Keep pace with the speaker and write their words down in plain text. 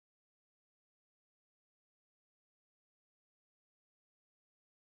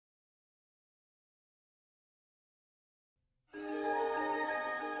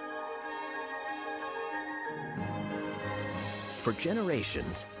For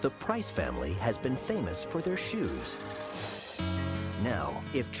generations, the Price family has been famous for their shoes. Now,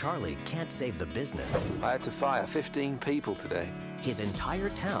 if Charlie can't save the business, I had to fire 15 people today. his entire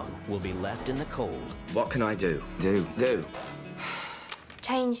town will be left in the cold. What can I do?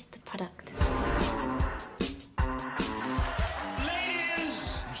 Change the product.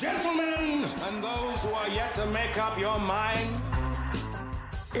 Ladies, gentlemen, and those who are yet to make up your mind.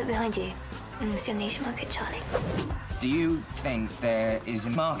 Look behind you. It's your niche market, Charlie. Do you think there is a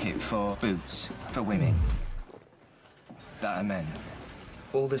market for boots for women that are men?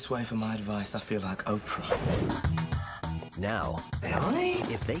 All this way for my advice, I feel like Oprah. Now,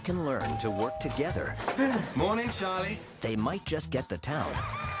 if they can learn to work together, Morning, Charlie. they might just get the town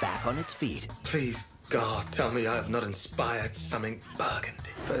back on its feet. Please, God, tell me I have not inspired something burgundy.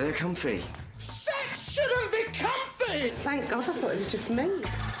 But they're comfy. Sex shouldn't be comfy! Thank God, I thought it was just me.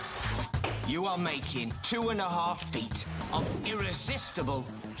 You are making 2.5 feet of irresistible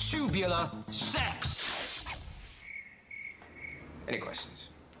tubular sex. Any questions?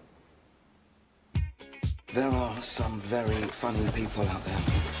 There are some very funny people out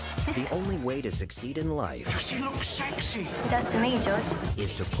there. The only way to succeed in life Does he look sexy? It does to me, George.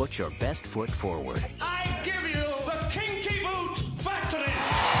 is to put your best foot forward. I give you the Kinky Boot Factory!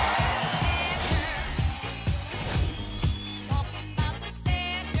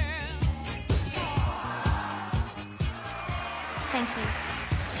 Thank you.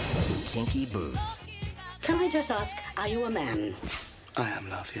 Kinky boots. Can I just ask, are you a man? I am,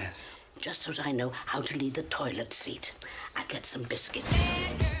 love, yes. Just so I know how to leave the toilet seat. I get some biscuits.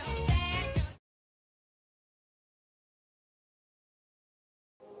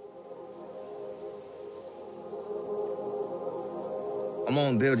 I'm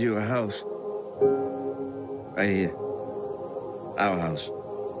gonna build you a house. Right here. Our house.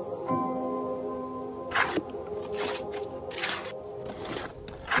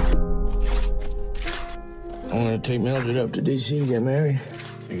 I wanna take Mildred up to D.C. to get married.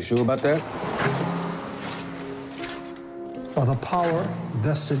 You sure about that? By the power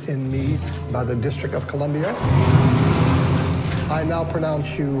vested in me by the District of Columbia, I now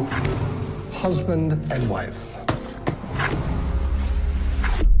pronounce you husband and wife.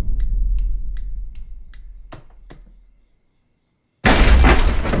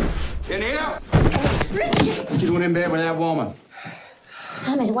 In here? Richard! What you doing in bed with that woman?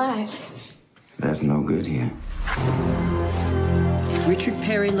 I'm his wife. That's no good here. Richard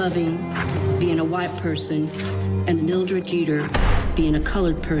Perry Loving being a white person and Mildred Jeter being a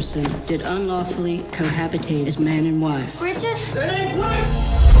colored person did unlawfully cohabitate as man and wife. Richard?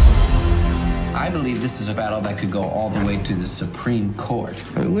 I believe this is a battle that could go all the way to the Supreme Court.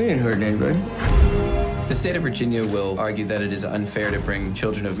 We ain't hurting anybody. The state of Virginia will argue that it is unfair to bring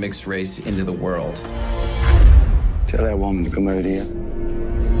children of mixed race into the world. Tell that woman to come over here.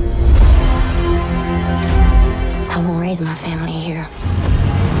 I won't raise my family here.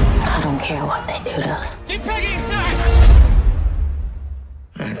 I don't care what they do to us. Get Peggy inside!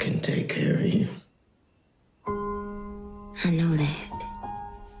 I can take care of you. I know that.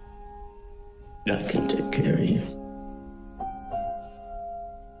 I can take care of you.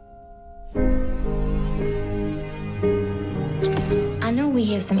 I know we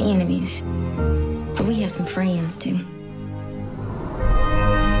have some enemies, but we have some friends, too.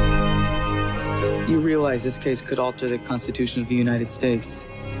 You realize this case could alter the Constitution of the United States.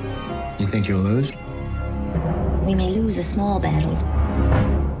 You think you'll lose? We may lose the small battles,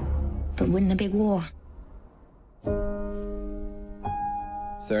 but win the big war.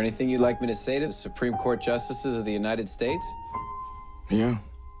 Is there anything you'd like me to say to the Supreme Court Justices of the United States? Yeah.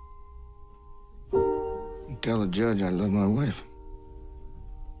 Tell the judge I love my wife.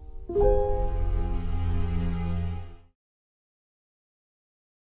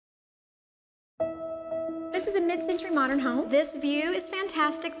 This is a mid-century modern home. This view is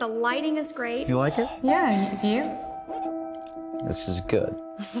fantastic. The lighting is great. You like it? Yeah, do you? This is good.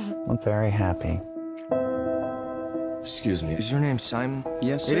 I'm very happy. Excuse me, is your name Simon?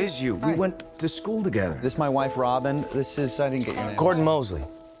 Yes, sir. It is you. We went to school together. This is my wife, Robin. This is, I didn't get your name. Gordon Mosley.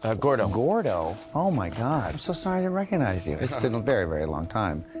 Gordo. Gordo? Oh, my God. I'm so sorry I didn't recognize you. It's been a very, very long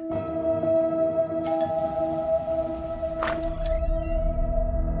time.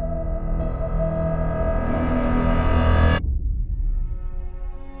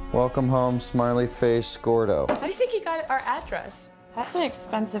 Welcome home, smiley face, Gordo. How do you think he got our address? That's an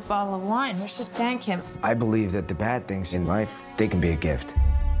expensive bottle of wine. We should thank him. I believe that the bad things in life, they can be a gift.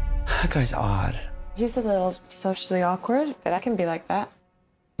 That guy's odd. He's a little socially awkward, but I can be like that.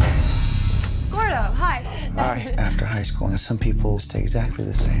 Gordo, hi. After high school, and some people stay exactly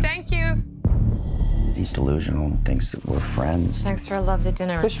the same. Thank you. He's delusional and thinks that we're friends. Thanks for a lovely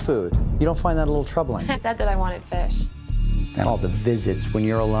dinner. Fish food. You don't find that a little troubling? I said that I wanted fish. And all the visits when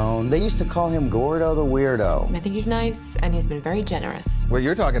you're alone. They used to call him Gordo the Weirdo. I think he's nice, and he's been very generous. What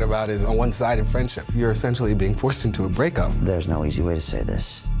you're talking about is a one-sided friendship. You're essentially being forced into a breakup. There's no easy way to say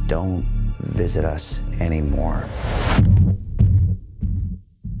this. Don't visit us anymore.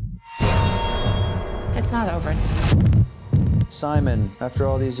 It's not over. Simon, after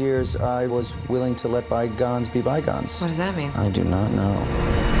all these years, I was willing to let bygones be bygones. What does that mean? I do not know.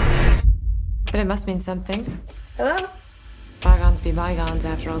 But it must mean something. Hello? Bygones be bygones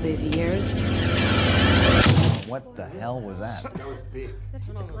after all these years. What the hell was that? That was big.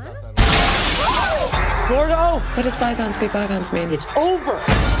 Gordo! What does bygones be bygones mean? It's over!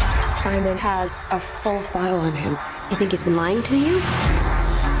 Simon has a full file on him. You think he's been lying to you?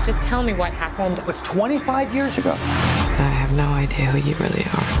 Just tell me what happened. What's 25 years ago? I have no idea who you really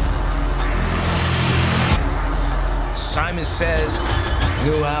are. Simon says,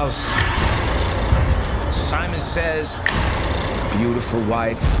 new house. Simon says, beautiful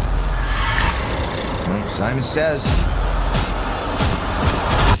wife. Simon says,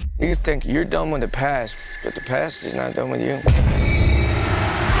 You think you're done with the past, but the past is not done with you.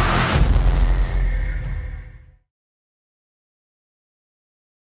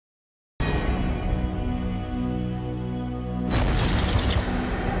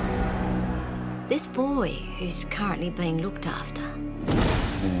 This boy who's currently being looked after.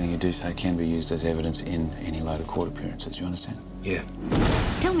 Anything you do say can be used as evidence in any later court appearances. You understand? yeah.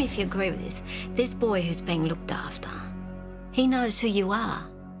 Tell me if you agree with this. This boy who's being looked after, he knows who you are.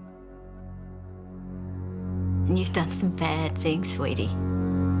 And you've done some bad things, sweetie.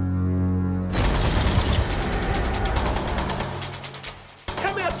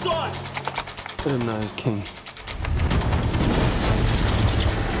 Come outside! Put him know he's king.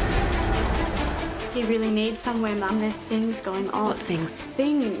 He really needs somewhere, Mum. There's things going on. What things?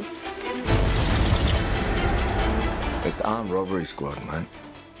 Things. It's the armed robbery squad, mate.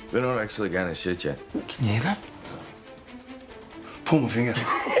 We're not actually gonna shoot yet. Can you hear that? Pull my finger.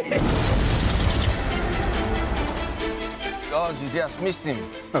 Guys, you just missed him.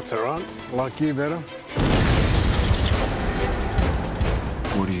 That's all right. I like you better.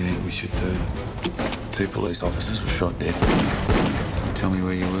 What do you think we should do? 2 police officers were shot dead. Can you tell me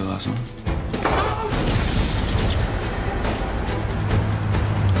where you were last night?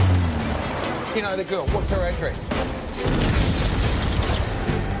 You know the girl. What's her address?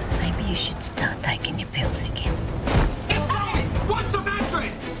 Maybe you should start taking your pills again. What's the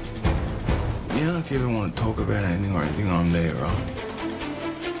address? You know, if you ever want to talk about anything or anything, I'm there, right?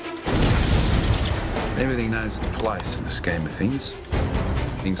 Everything knows its place in the scheme of things.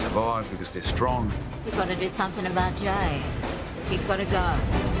 Things survive because they're strong. You've got to do something about Jay. He's got to go.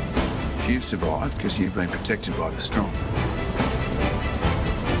 You've survived because you've been protected by the strong.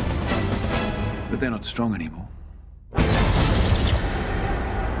 But they're not strong anymore.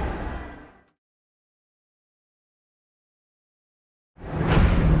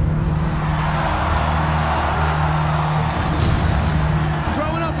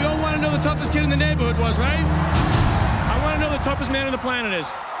 Growing up, we all want to know the toughest kid in the neighborhood was, right? I want to know the toughest man on the planet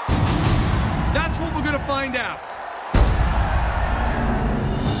is. That's what we're going to find out.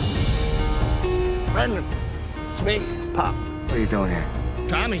 Brendan, it's me, Pop. What are you doing here?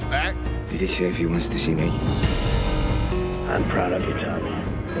 Tommy's back. Did he say if he wants to see me? I'm proud of you, Tommy.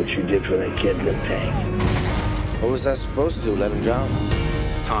 What you did for that kid in the tank. What was I supposed to do? Let him drown?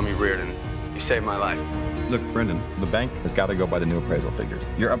 Tommy Reardon, you saved my life. Look, Brendan, the bank has got to go by the new appraisal figures.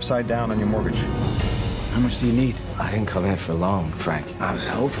 You're upside down on your mortgage. How much do you need? I didn't come here for long, Frank. I was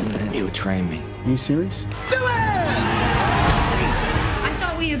hoping that you would train me. Are you serious? I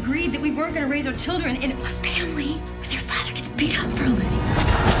thought we agreed that we weren't going to raise our children in a family where their father gets beat up for a living.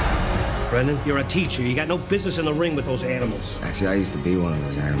 Brendan, you're a teacher. You got no business in the ring with those animals. Actually, I used to be one of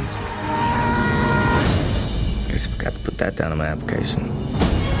those animals. Guess I forgot to put that down on my application.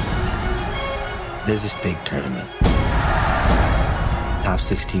 There's this big tournament. Top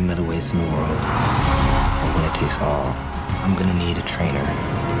 16 middleweights in the world. And when it takes all, I'm gonna need a trainer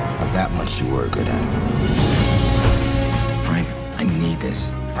of that much you were good at. Frank, I need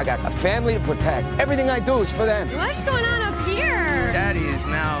this. I got a family to protect. Everything I do is for them. What's going on up here? Daddy is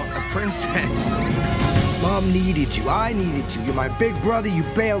now a princess. Mom needed you. I needed you. You're my big brother. You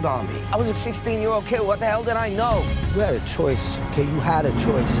bailed on me. I was a 16-year-old kid. What the hell did I know? You had a choice, okay? You had a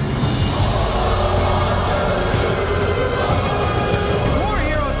choice. War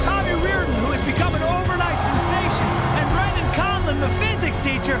hero Tommy Reardon, who has become an overnight sensation, and Brendan Conlon, the physics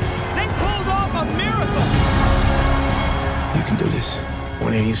teacher, they pulled off a miracle. You can do this.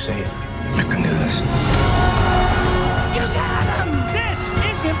 Whenever you say it. I can do this. You got him! This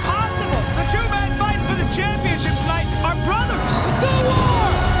is impossible! The two men fighting for the championship tonight are brothers! Go war!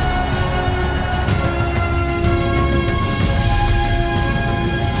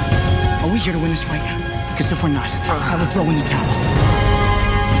 Are we here to win this fight? Because if we're not, I will throw in the towel.